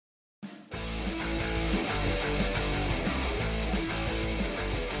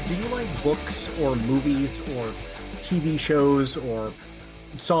Do you like books or movies or TV shows or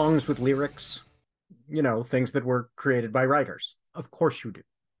songs with lyrics? You know, things that were created by writers. Of course you do.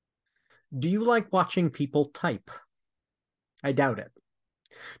 Do you like watching people type? I doubt it.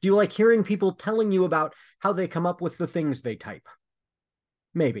 Do you like hearing people telling you about how they come up with the things they type?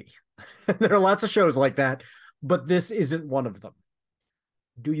 Maybe. There are lots of shows like that, but this isn't one of them.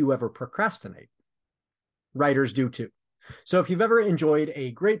 Do you ever procrastinate? Writers do too. So if you've ever enjoyed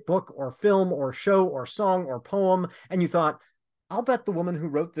a great book or film or show or song or poem, and you thought, I'll bet the woman who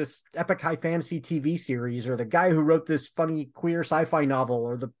wrote this epic high fantasy TV series, or the guy who wrote this funny queer sci-fi novel,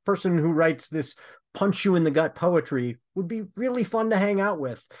 or the person who writes this punch you in the gut poetry would be really fun to hang out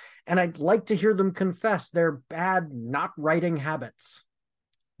with. And I'd like to hear them confess their bad not writing habits.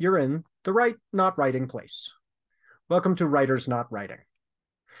 You're in the right not writing place. Welcome to Writers Not Writing.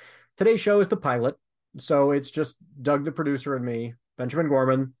 Today's show is the pilot, so it's just Doug, the producer, and me, Benjamin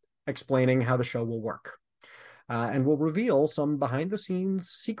Gorman, explaining how the show will work. And we'll reveal some behind-the-scenes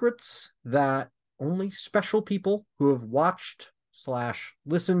secrets that only special people who have watched /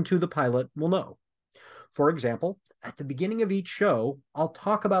 listened to the pilot will know. For example, at the beginning of each show, I'll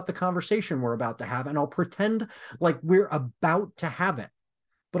talk about the conversation we're about to have, and I'll pretend like we're about to have it.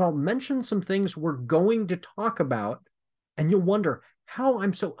 But I'll mention some things we're going to talk about, and you'll wonder how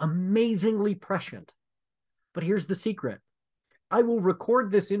I'm so amazingly prescient. But here's the secret. I will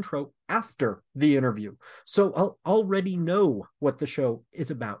record this intro after the interview, so I'll already know what the show is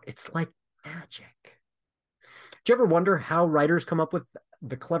about. It's like magic. Do you ever wonder how writers come up with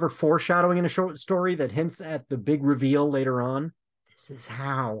the clever foreshadowing in a short story that hints at the big reveal later on? This is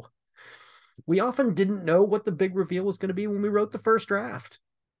how. We often didn't know what the big reveal was going to be when we wrote the first draft,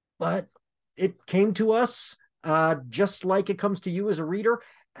 but it came to us just like it comes to you as a reader.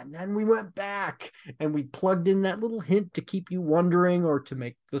 And then we went back and we plugged in that little hint to keep you wondering or to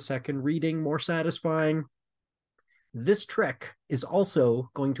make the second reading more satisfying. This trick is also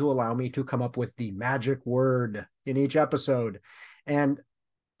going to allow me to come up with the magic word in each episode. And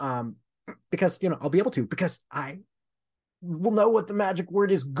because, I'll be able to, because I will know what the magic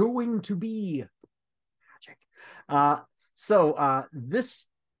word is going to be. Magic. So this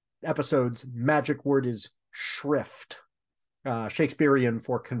episode's magic word is shrift. Shakespearean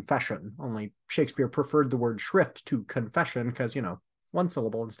for confession, only Shakespeare preferred the word shrift to confession because, one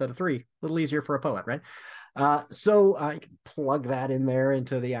syllable instead of three, a little easier for a poet, right? So I can plug that in there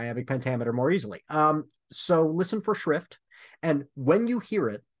into the iambic pentameter more easily. So listen for shrift, and when you hear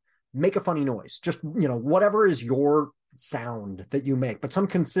it, make a funny noise. Just, whatever is your sound that you make, but some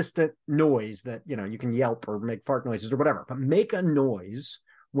consistent noise that, you can yelp or make fart noises or whatever, but make a noise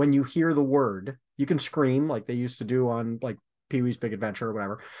when you hear the word. You can scream like they used to do on like Pee-wee's Big Adventure or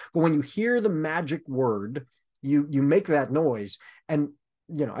whatever. But when you hear the magic word, you make that noise. And,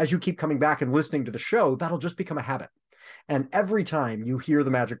 as you keep coming back and listening to the show, that'll just become a habit. And every time you hear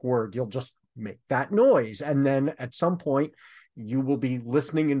the magic word, you'll just make that noise. And then at some point, you will be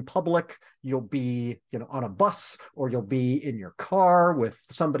listening in public. You'll be, on a bus, or you'll be in your car with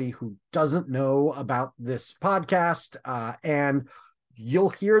somebody who doesn't know about this podcast. And you'll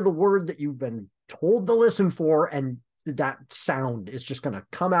hear the word that you've been told to listen for, and that sound is just going to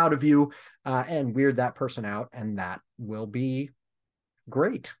come out of you and weird that person out, and that will be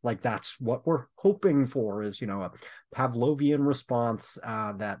great. Like, that's what we're hoping for, is a Pavlovian response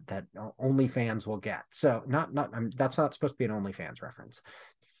that only fans will get. So that's not supposed to be an OnlyFans reference.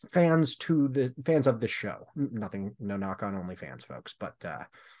 Fans of the show. Nothing, no knock on OnlyFans, folks, but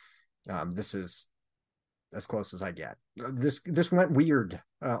this is as close as I get. This went weird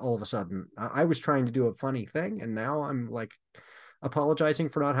all of a sudden. I was trying to do a funny thing, and now I'm like apologizing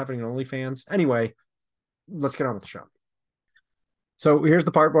for not having an OnlyFans. Anyway, let's get on with the show. So here's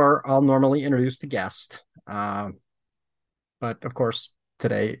the part where I'll normally introduce the guest. But of course,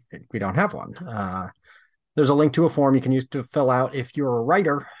 today we don't have one. There's a link to a form you can use to fill out if you're a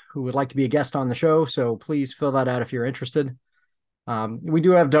writer who would like to be a guest on the show. So please fill that out if you're interested. We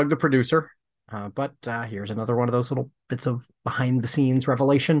do have Doug, the producer. But here's another one of those little bits of behind-the-scenes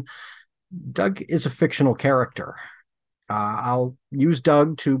revelation. Doug is a fictional character. I'll use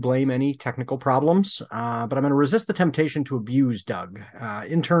Doug to blame any technical problems, but I'm going to resist the temptation to abuse Doug.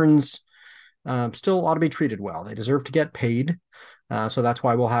 Interns still ought to be treated well. They deserve to get paid. So that's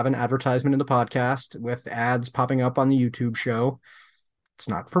why we'll have an advertisement in the podcast with ads popping up on the YouTube show. It's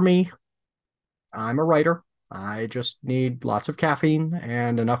not for me. I'm a writer. I just need lots of caffeine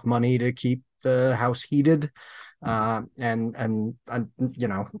and enough money to keep the house heated, and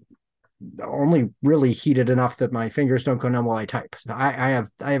only really heated enough that my fingers don't go numb while I type. So I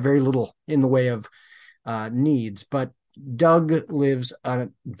have very little in the way of needs, but Doug lives a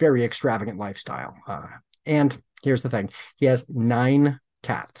very extravagant lifestyle. And here's the thing, he has 9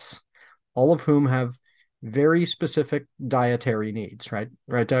 cats, all of whom have very specific dietary needs, right?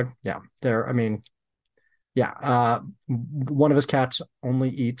 Right, Doug? Yeah. I mean, yeah. One of his cats only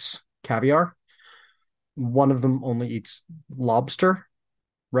eats caviar. One of them only eats lobster,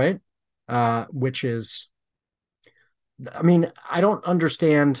 right? Which is, I mean, I don't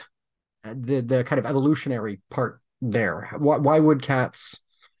understand the kind of evolutionary part there. Why would cats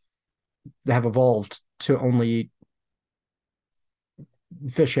have evolved to only eat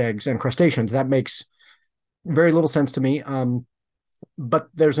fish eggs and crustaceans? That makes very little sense to me. But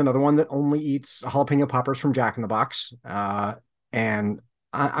there's another one that only eats jalapeno poppers from Jack in the Box. And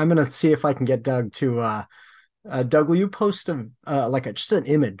I'm gonna see if I can get Doug to Doug, will you post just an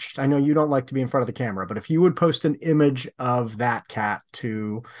image? I know you don't like to be in front of the camera, but if you would post an image of that cat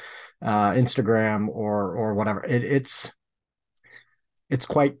to Instagram or whatever, it's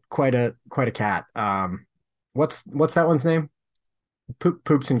quite a cat. What's that one's name?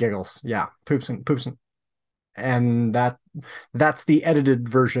 Poops and Giggles. Yeah, and that's the edited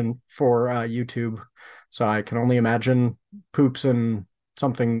version for YouTube. So I can only imagine Poops and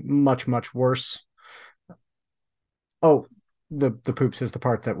something much worse. Oh, the Poops is the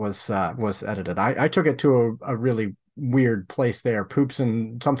part that was edited. I took it to a really weird place there. Poops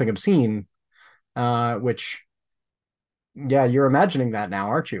and something obscene, which yeah, you're imagining that now,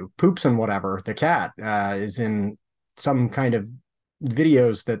 aren't you? Poops and whatever. The cat is in some kind of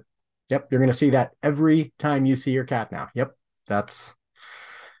videos that, yep, you're going to see that every time you see your cat now. Yep, that's,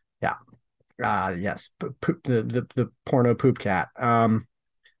 yeah. Yes, the porno poop cat.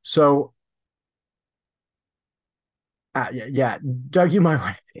 So yeah, Doug, you might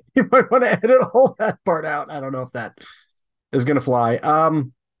want to edit all that part out. I don't know if that is going to fly.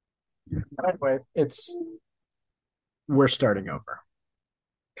 Anyway, it's we're starting over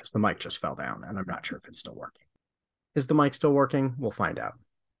because the mic just fell down, and I'm not sure if it's still working. Is the mic still working? We'll find out.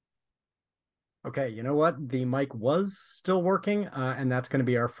 Okay, you know what? The mic was still working, and that's going to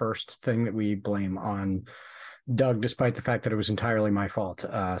be our first thing that we blame on Doug, despite the fact that it was entirely my fault.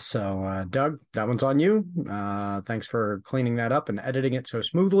 Doug, that one's on you. Thanks for cleaning that up and editing it so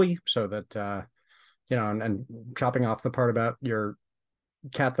smoothly so that, and chopping off the part about your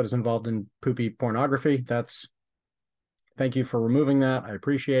cat that is involved in poopy pornography. Thank you for removing that. I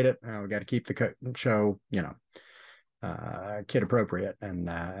appreciate it. We got to keep the show, kid appropriate.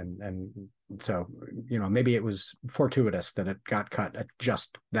 And so, maybe it was fortuitous that it got cut at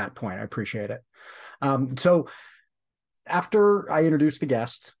just that point. I appreciate it. So after I introduce the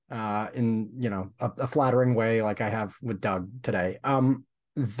guest in a flattering way like I have with Doug today,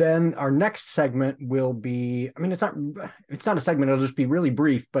 then our next segment will be, I mean, it's not a segment, it'll just be really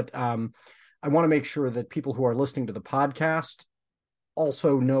brief, but I want to make sure that people who are listening to the podcast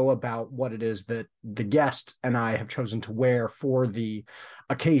also know about what it is that the guest and I have chosen to wear for the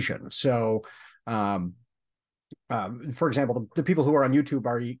occasion. So for example, the people who are on YouTube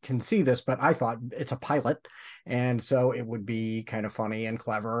already can see this, but I thought it's a pilot. And so it would be kind of funny and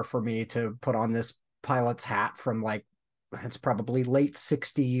clever for me to put on this pilot's hat from it's probably late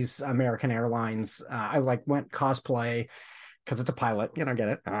 60s American Airlines. I went cosplay because it's a pilot, get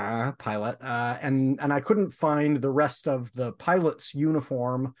it? Pilot. And I couldn't find the rest of the pilot's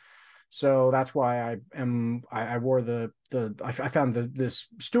uniform. So that's why I wore I found this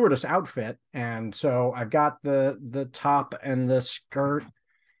stewardess outfit. And so I've got the top and the skirt,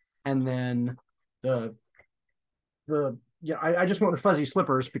 and then I just wanted fuzzy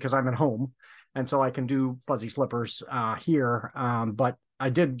slippers because I'm at home. And so I can do fuzzy slippers here. But I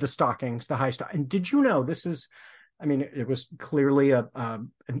did the stockings, the high stock. And did you know it was clearly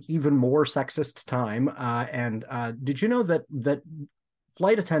an even more sexist time. And did you know that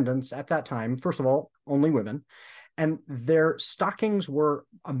flight attendants at that time, first of all, only women, and their stockings were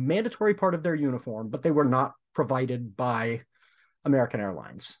a mandatory part of their uniform, but they were not provided by American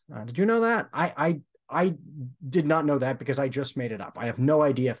Airlines. Did you know that? I did not know that because I just made it up. I have no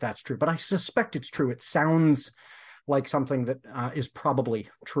idea if that's true, but I suspect it's true. It sounds like something that is probably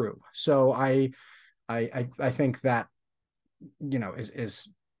true. So I think that is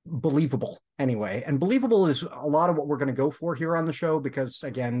believable anyway, and believable is a lot of what we're going to go for here on the show, because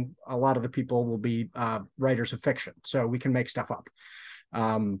again, a lot of the people will be writers of fiction, so we can make stuff up.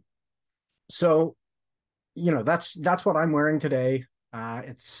 So that's what I'm wearing today.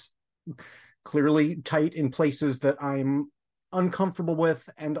 It's clearly tight in places that I'm uncomfortable with,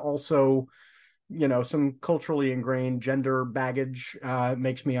 and also some culturally ingrained gender baggage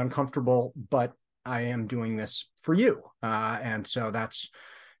makes me uncomfortable, but I am doing this for you. And so that's,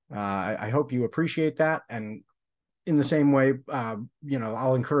 I hope you appreciate that. And in the same way,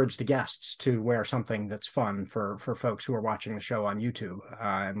 I'll encourage the guests to wear something that's fun for folks who are watching the show on YouTube,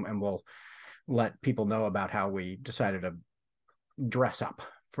 and we'll let people know about how we decided to dress up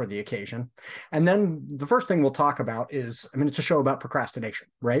for the occasion. And then the first thing we'll talk about is, I mean, it's a show about procrastination,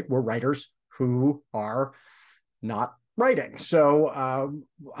 right? We're writers who are not writing. So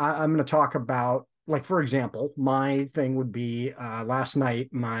I'm going to talk about, like, for example, my thing would be last night,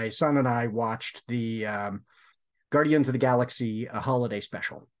 my son and I watched the Guardians of the Galaxy holiday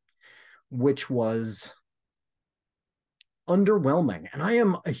special, which was underwhelming. And I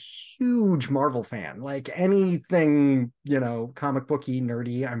am a huge Marvel fan. Like anything, comic booky,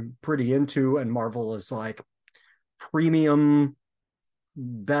 nerdy, I'm pretty into. And Marvel is like premium,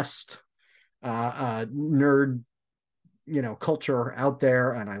 best nerd, culture out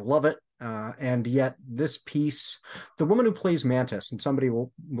there. And I love it. And yet this piece, the woman who plays Mantis, and somebody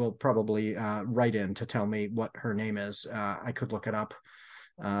will probably write in to tell me what her name is. I could look it up.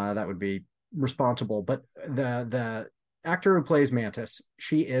 That would be responsible. But the actor who plays Mantis,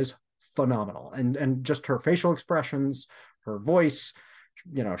 she is phenomenal, and just her facial expressions, her voice,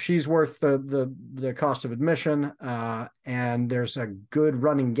 she's worth the cost of admission. And there's a good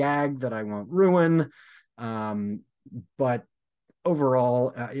running gag that I won't ruin. But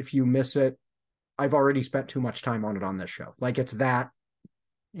overall, if you miss it, I've already spent too much time on it on this show. Like it's that,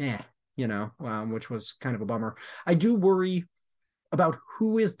 which was kind of a bummer. I do worry about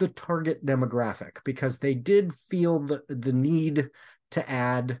who is the target demographic, because they did feel the need to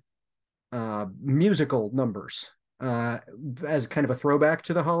add musical numbers as kind of a throwback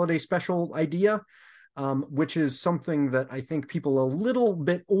to the holiday special idea, which is something that I think people a little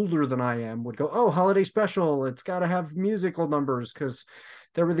bit older than I am would go, oh, holiday special, it's got to have musical numbers because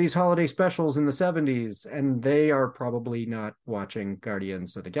there were these holiday specials in the 70s, and they are probably not watching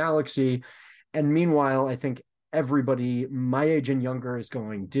Guardians of the Galaxy. And meanwhile, I think everybody my age and younger is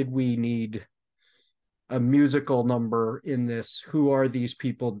going, did we need a musical number in this? Who are these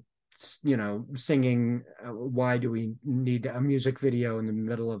people, singing? Why do we need a music video in the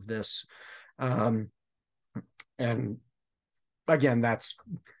middle of this? And again, that's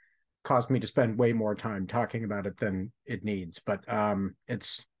caused me to spend way more time talking about it than it needs. But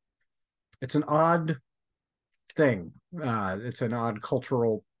it's an odd thing. It's an odd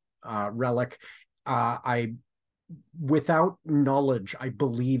cultural relic. Without knowledge, I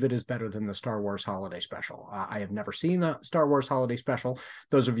believe it is better than the Star Wars holiday special. I have never seen the Star Wars holiday special.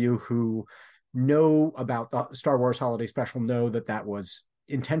 Those of you who know about the Star Wars holiday special know that was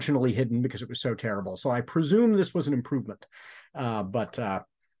intentionally hidden because it was so terrible. So I presume this was an improvement, but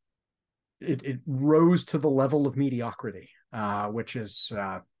it rose to the level of mediocrity, which is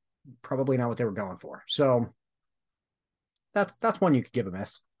probably not what they were going for. So that's one you could give a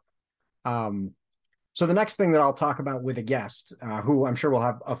miss. So the next thing that I'll talk about with a guest, who I'm sure will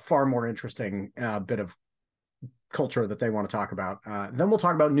have a far more interesting bit of culture that they want to talk about. Then we'll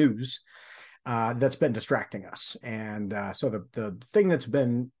talk about news that's been distracting us. And so the thing that's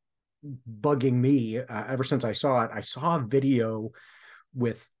been bugging me ever since I saw it, I saw a video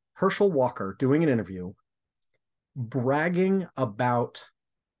with Herschel Walker doing an interview bragging about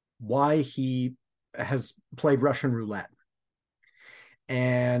why he has played Russian roulette.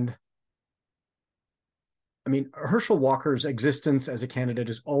 And I mean, Herschel Walker's existence as a candidate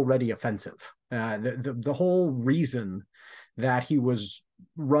is already offensive. The whole reason that he was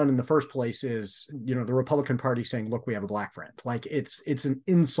run in the first place is, the Republican Party saying, look, we have a black friend. Like it's an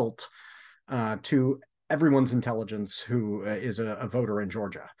insult to everyone's intelligence who is a voter in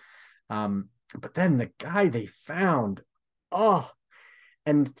Georgia. But then the guy they found,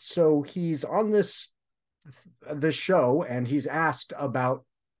 and so he's on this show, and he's asked about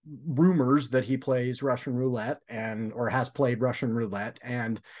rumors that he plays Russian roulette or has played Russian roulette.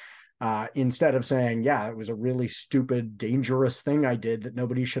 And instead of saying, yeah, it was a really stupid, dangerous thing I did that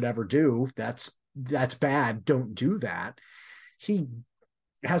nobody should ever do, that's bad, don't do that, he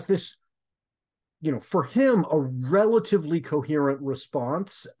has this, for him, a relatively coherent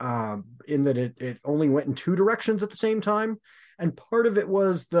response, in that it only went in two directions at the same time. And part of it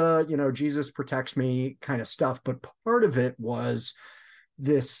was the, Jesus protects me kind of stuff, but part of it was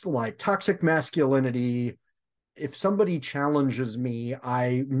this like toxic masculinity. If somebody challenges me,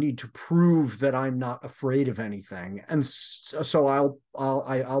 I need to prove that I'm not afraid of anything, and so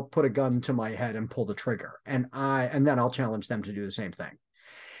I'll put a gun to my head and pull the trigger, and then I'll challenge them to do the same thing.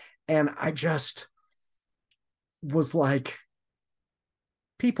 And I just was like,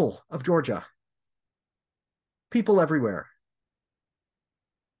 people of Georgia, people everywhere,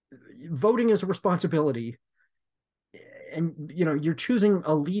 voting is a responsibility. And you're choosing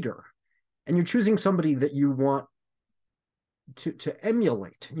a leader, and you're choosing somebody that you want to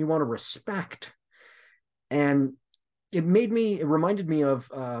emulate, you want to respect. And it reminded me of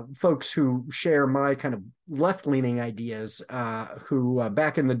folks who share my kind of left-leaning ideas, who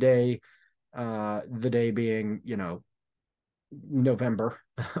back in the day being, November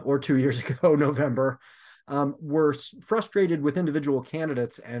or 2 years ago, November, were frustrated with individual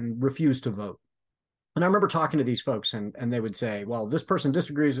candidates and refused to vote. And I remember talking to these folks, and they would say, well, this person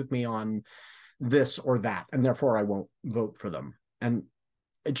disagrees with me on this or that, and therefore I won't vote for them. And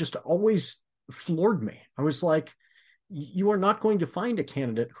it just always floored me. I was like, you are not going to find a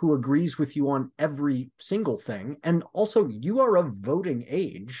candidate who agrees with you on every single thing. And also, you are of voting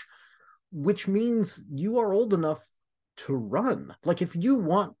age, which means you are old enough to run. Like, if you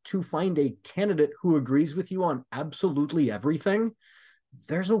want to find a candidate who agrees with you on absolutely everything,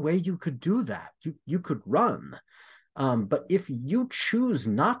 there's a way you could do that. You could run. But if you choose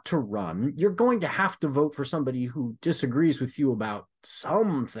not to run, you're going to have to vote for somebody who disagrees with you about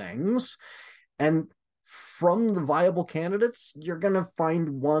some things. And from the viable candidates, you're going to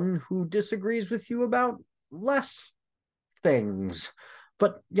find one who disagrees with you about less things.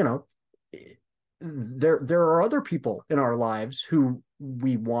 But, there are other people in our lives who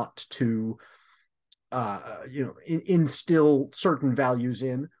we want to instill certain values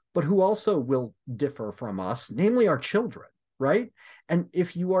in, but who also will differ from us, namely our children, right? And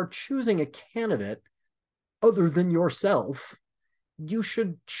if you are choosing a candidate other than yourself, you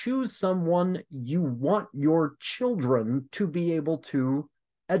should choose someone you want your children to be able to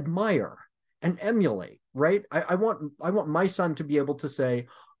admire and emulate, right? I want my son to be able to say,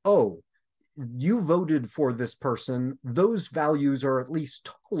 oh, you voted for this person, those values are at least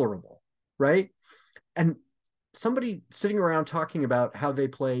tolerable, right? And somebody sitting around talking about how they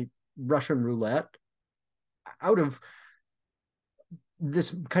play Russian roulette out of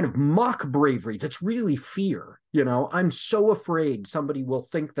this kind of mock bravery that's really fear. I'm so afraid somebody will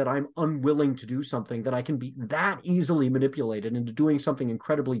think that I'm unwilling to do something, that I can be that easily manipulated into doing something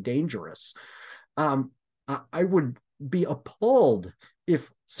incredibly dangerous. I would be appalled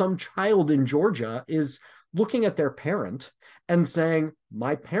if some child in Georgia is looking at their parent and saying,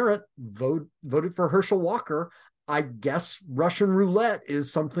 my parent voted for Herschel Walker. I guess Russian roulette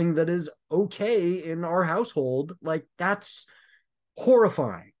is something that is okay in our household. Like, that's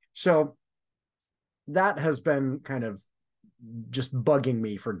horrifying. So that has been kind of just bugging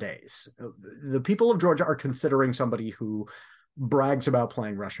me for days. The people of Georgia are considering somebody who brags about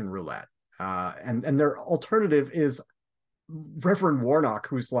playing Russian roulette. And their alternative is Reverend Warnock,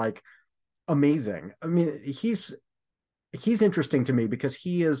 who's like amazing. I mean, he's interesting to me because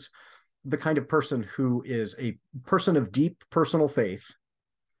he is the kind of person who is a person of deep personal faith,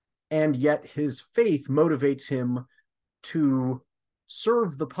 and yet his faith motivates him to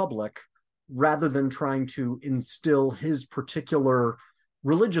serve the public rather than trying to instill his particular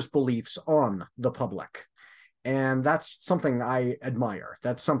religious beliefs on the public. And that's something I admire.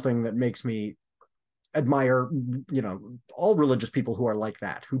 That's something that makes me admire, all religious people who are like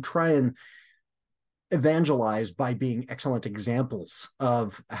that, who try and evangelize by being excellent examples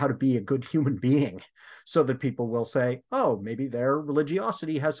of how to be a good human being, so that people will say, oh, maybe their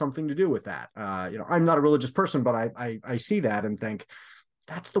religiosity has something to do with that. I'm not a religious person, but I see that and think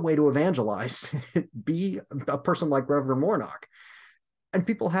that's the way to evangelize. Be a person like Reverend Warnock. And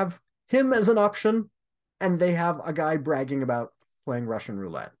people have him as an option, and they have a guy bragging about playing Russian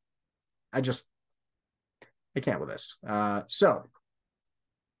roulette. I can't with this. So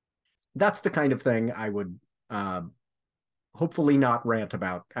that's the kind of thing I would hopefully not rant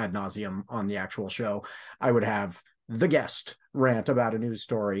about ad nauseum on the actual show. I would have the guest rant about a news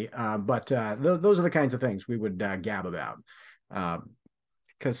story, but those are the kinds of things we would gab about.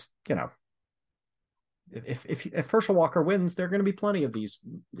 Because, if Herschel Walker wins, there are going to be plenty of these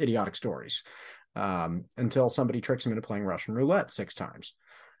idiotic stories, until somebody tricks him into playing Russian roulette 6 times.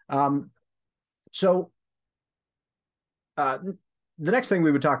 So the next thing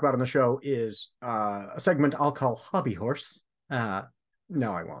we would talk about on the show is a segment I'll call Hobby Horse. No,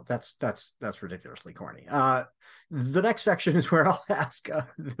 I won't. That's ridiculously corny. The next section is where I'll ask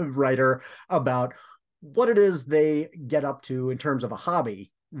the writer about what it is they get up to in terms of a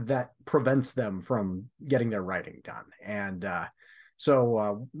hobby that prevents them from getting their writing done. And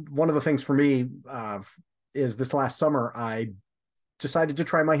so one of the things for me is this last summer, I decided to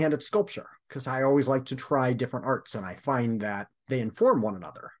try my hand at sculpture, because I always like to try different arts, and I find that they inform one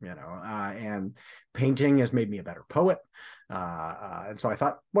another, and painting has made me a better poet. And so I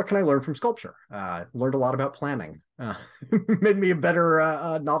thought, what can I learn from sculpture? Learned a lot about planning. Made me a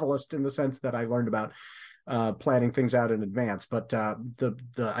better novelist, in the sense that I learned about planning things out in advance. But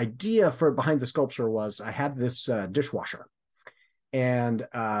the idea behind the sculpture was, I had this dishwasher, and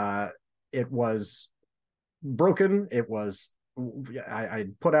it was broken. I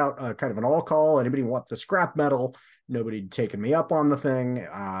put out a kind of an all call. Anybody want the scrap metal? Nobody'd taken me up on the thing,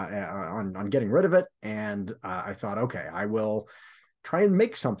 on getting rid of it. And I thought, okay, I will try and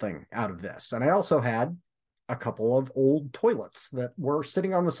make something out of this. And I also had a couple of old toilets that were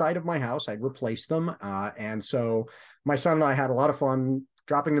sitting on the side of my house. I'd replaced them. And so my son and I had a lot of fun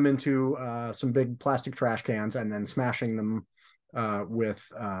dropping them into some big plastic trash cans and then smashing them with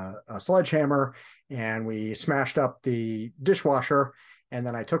a sledgehammer. And we smashed up the dishwasher. And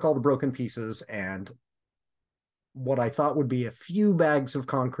then I took all the broken pieces and what I thought would be a few bags of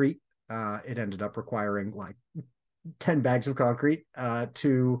concrete. It ended up requiring like 10 bags of concrete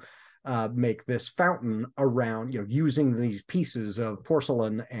to make this fountain around, using these pieces of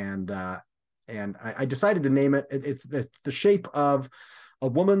porcelain. And I decided to name it. It's the shape of a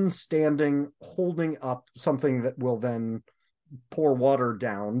woman standing, holding up something that will then pour water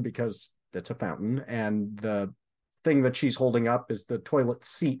down because it's a fountain. And the thing that she's holding up is the toilet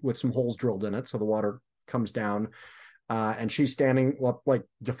seat with some holes drilled in it. So the water comes down and she's standing up like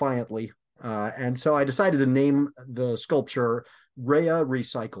defiantly. And so I decided to name the sculpture Rhea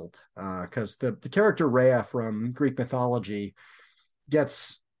Recycled because the character Rhea from Greek mythology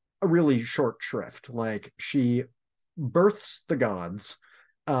gets a really short shrift. Like she births the gods,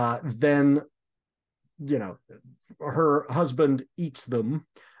 then her husband eats them.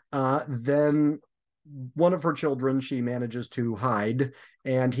 Then one of her children she manages to hide,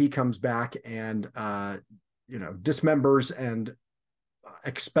 and he comes back and dismembers and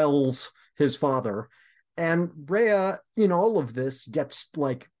expels his father. And Rhea, all of this gets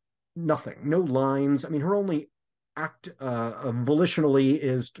like nothing, no lines. I mean, her only act volitionally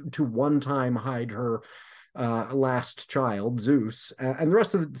is to one time hide her last child, Zeus, and the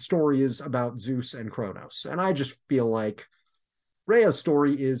rest of the story is about Zeus and Kronos. And I just feel like Rhea's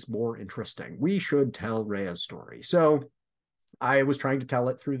story is more interesting. We should tell Rhea's story. So I was trying to tell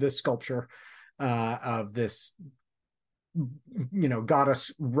it through this sculpture of this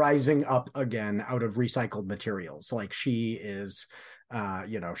goddess rising up again out of recycled materials. Like she is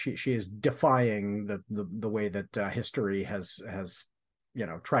she is defying the way that history has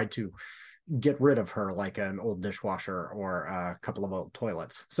tried to get rid of her, like an old dishwasher or a couple of old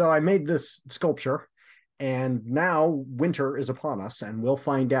toilets. So I made this sculpture, and now winter is upon us, and we'll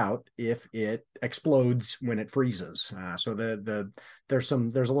find out if it explodes when it freezes. So there's a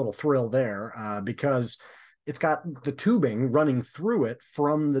little thrill there because it's got the tubing running through it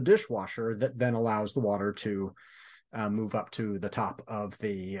from the dishwasher that then allows the water to move up to the top of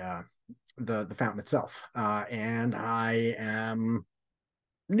the fountain itself. And I am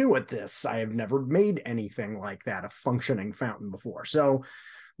new at this. I have never made anything like that, a functioning fountain before. So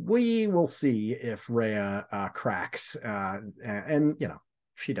we will see if Rhea cracks. And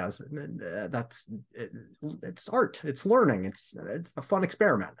she does. It's art. It's learning. It's a fun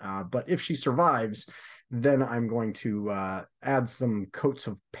experiment. But if she survives, then I'm going to add some coats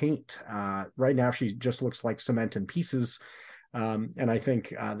of paint. Right now, she just looks like cement in pieces. And I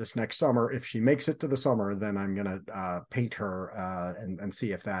think this next summer, if she makes it to the summer, then I'm going to paint her and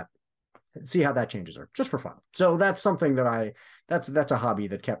see how that changes her, just for fun. So that's something that's a hobby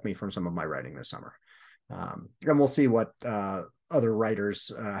that kept me from some of my writing this summer. And we'll see what other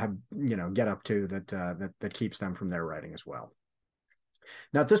writers have get up to that keeps them from their writing as well.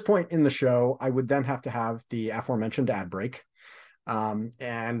 Now, at this point in the show, I would then have to have the aforementioned ad break.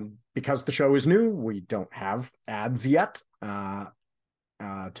 And because the show is new, we don't have ads yet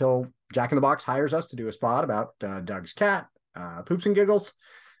till Jack in the Box hires us to do a spot about Doug's cat, Poops and Giggles,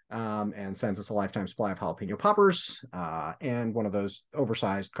 and sends us a lifetime supply of jalapeno poppers and one of those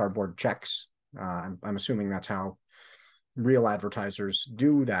oversized cardboard checks. I'm assuming that's how real advertisers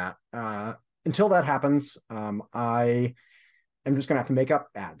do that. Until that happens, I am just going to have to make up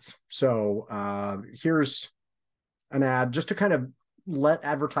ads. So here's an ad just to kind of let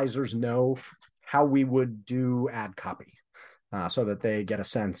advertisers know how we would do ad copy so that they get a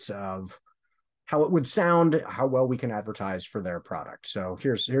sense of how it would sound, how well we can advertise for their product. So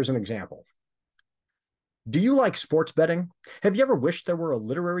here's an example. Do you like sports betting? Have you ever wished there were a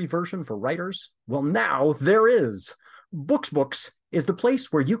literary version for writers? Well, now there is. Books is the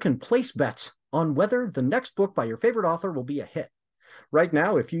place where you can place bets on whether the next book by your favorite author will be a hit. Right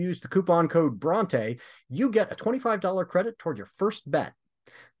now, if you use the coupon code Bronte, you get a $25 credit toward your first bet.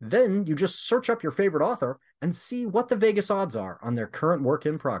 Then you just search up your favorite author and see what the Vegas odds are on their current work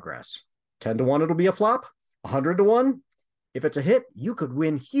in progress. 10 to 1, it'll be a flop. 100 to 1, if it's a hit, you could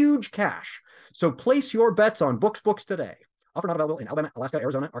win huge cash. So place your bets on Books today. Offer not available in Alabama, Alaska,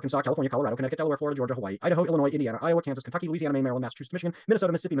 Arizona, Arkansas, California, Colorado, Connecticut, Delaware, Florida, Georgia, Hawaii, Idaho, Illinois, Indiana, Iowa, Kansas, Kentucky, Louisiana, Maine, Maryland, Massachusetts, Michigan,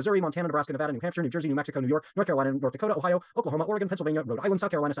 Minnesota, Mississippi, Missouri, Montana, Nebraska, Nevada, New Hampshire, New Jersey, New Mexico, New York, North Carolina, North Dakota, Ohio, Oklahoma, Oregon, Pennsylvania, Rhode Island,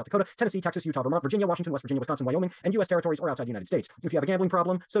 South Carolina, South Dakota, Tennessee, Texas, Utah, Vermont, Virginia, Washington, West Virginia, Wisconsin, Wyoming, and U.S. territories or outside the United States. If you have a gambling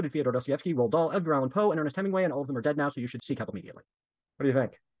problem, so did Fyodor Dostoevsky, Roald Dahl, Edgar Allan Poe, and Ernest Hemingway, and all of them are dead now, so you should seek help immediately. What do you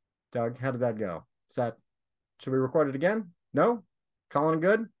think, Doug? How did that go? Should we record it again? No? Calling it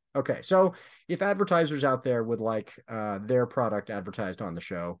good? Okay, so if advertisers out there would like their product advertised on the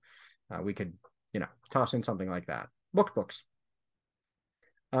show, we could, toss in something like that. Books.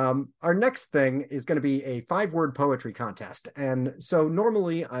 Our next thing is going to be a 5-word poetry contest. And so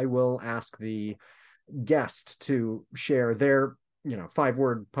normally I will ask the guest to share their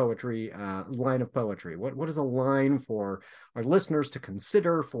 5-word poetry line of poetry. What is a line for our listeners to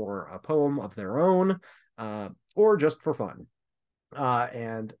consider for a poem of their own, or just for fun?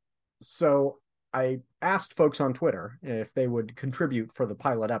 And so I asked folks on Twitter if they would contribute for the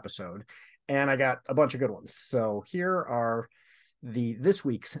pilot episode, and I got a bunch of good ones. So here are this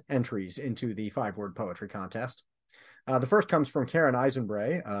week's entries into the 5-word poetry contest. The first comes from Karen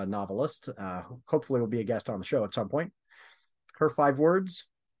Eisenbray, a novelist. Hopefully will be a guest on the show at some point. Her 5 words: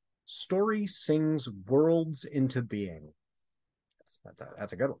 story sings worlds into being.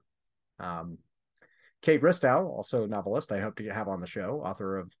 That's a good one. Kate Bristow, also a novelist, I hope to have on the show,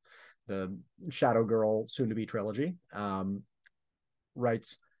 author of the Shadow Girl soon-to-be trilogy,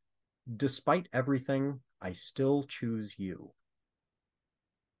 writes, "Despite everything, I still choose you."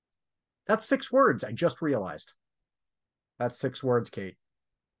 That's 6 words, I just realized. That's 6 words, Kate.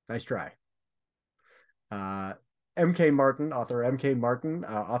 Nice try. M.K. Martin, author M.K. Martin,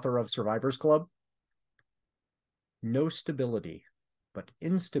 author of Survivor's Club. "No stability, but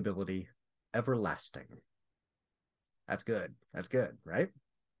instability everlasting." That's good. That's good, right?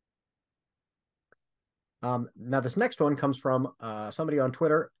 Now, this next one comes from somebody on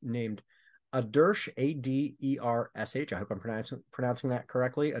Twitter named Adersh, Adersh. I hope I'm pronouncing that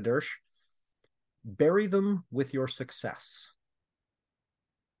correctly. Adersh. "Bury them with your success."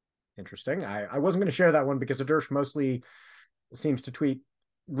 Interesting. I wasn't going to share that one because Adersh mostly seems to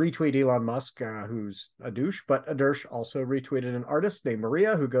retweet Elon Musk, who's a douche, but Adersh also retweeted an artist named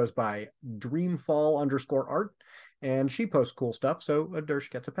Maria who goes by dreamfall_art, and she posts cool stuff, so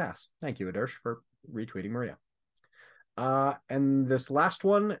Adersh gets a pass. Thank you, Adersh, for retweeting Maria. And this last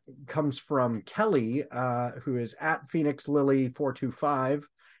one comes from Kelly, who is at Phoenix Lily 425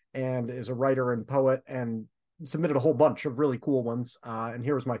 and is a writer and poet and submitted a whole bunch of really cool ones. And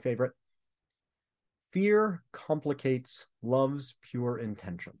here was my favorite: "Fear complicates love's pure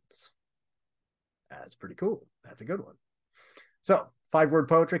intentions." That's pretty cool. That's a good one. So, 5-word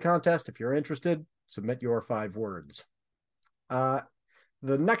poetry contest. If you're interested, submit your 5 words. The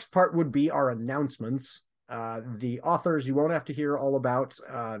next part would be our announcements. The authors, you won't have to hear all about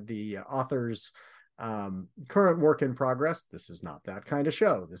the authors' current work in progress. This is not that kind of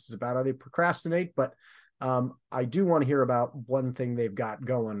show. This is about how they procrastinate, but I do want to hear about one thing they've got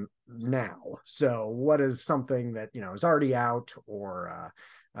going now. So what is something that, is already out, or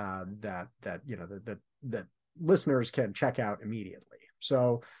that listeners can check out immediately?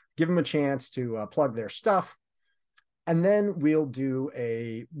 So give them a chance to plug their stuff. And then we'll do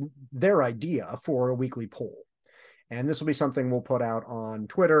their idea for a weekly poll. And this will be something we'll put out on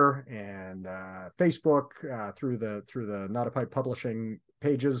Twitter and Facebook through the Not a Pipe Publishing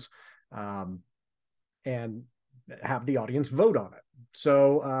pages, and have the audience vote on it.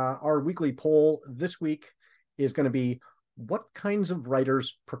 So our weekly poll this week is going to be: what kinds of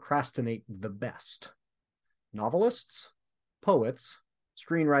writers procrastinate the best? Novelists, poets,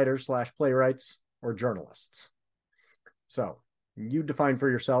 screenwriters/playwrights, or journalists? So you define for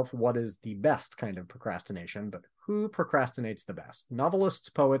yourself what is the best kind of procrastination, but who procrastinates the best? Novelists,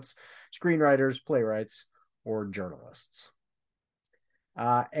 poets, screenwriters, playwrights, or journalists?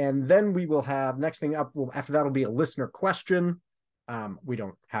 And then we will have, next thing up, after that will be a listener question. We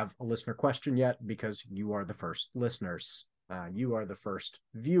don't have a listener question yet because you are the first listeners. You are the first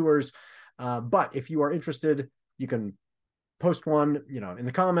viewers. But if you are interested, you can post one, in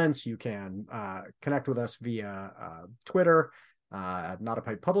the comments. You can connect with us via Twitter at Not a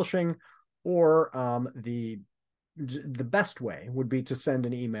Pipe Publishing, or the best way would be to send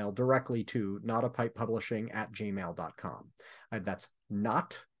an email directly to notapikepublishing@gmail.com. That's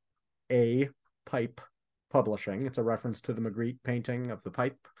Not a Pipe Publishing. It's a reference to the Magritte painting of the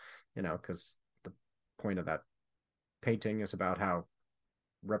pipe, because the point of that painting is about how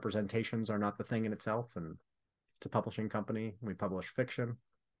representations are not the thing in itself, and it's a publishing company. We publish fiction.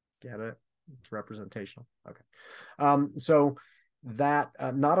 Get it? It's representational. Okay. So that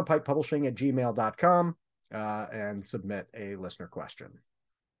Not a Pipe Publishing@gmail.com. and submit a listener question.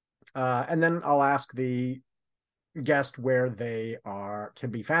 And then I'll ask the guest where they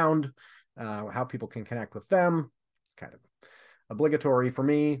can be found, how people can connect with them. It's kind of obligatory for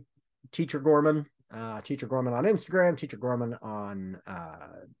me. Teacher Gorman on Instagram, Teacher Gorman on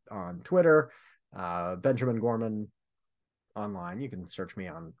Twitter, Benjamin Gorman online. You can search me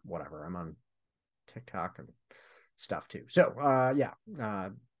on whatever. I'm on TikTok and stuff too. So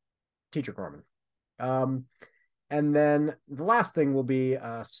Teacher Gorman. And then the last thing will be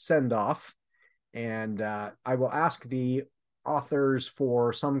a send off. And I will ask the authors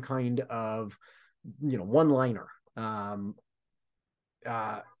for some kind of, one-liner.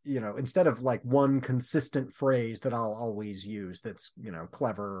 Instead of like one consistent phrase that I'll always use that's,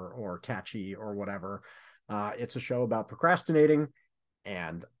 clever or catchy or whatever. It's a show about procrastinating,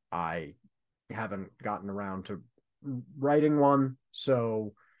 and I haven't gotten around to writing one.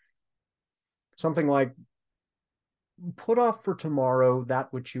 So something like, put off for tomorrow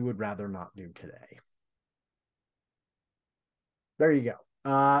that which you would rather not do today. There you go.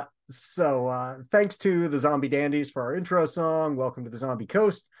 So thanks to the Zombie Dandies for our intro song, Welcome to the Zombie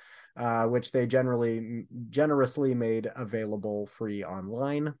Coast, which they generously made available free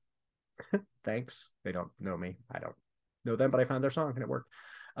online. Thanks. They don't know me. I don't know them, but I found their song and it worked.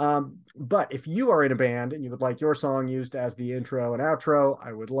 But if you are in a band and you would like your song used as the intro and outro,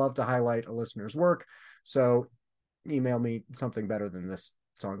 I would love to highlight a listener's work. So email me something better than this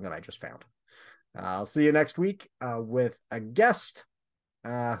song that I just found. I'll see you next week with a guest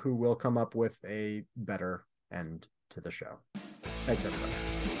who will come up with a better end to the show. Thanks,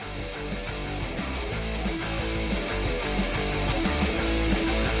 everybody.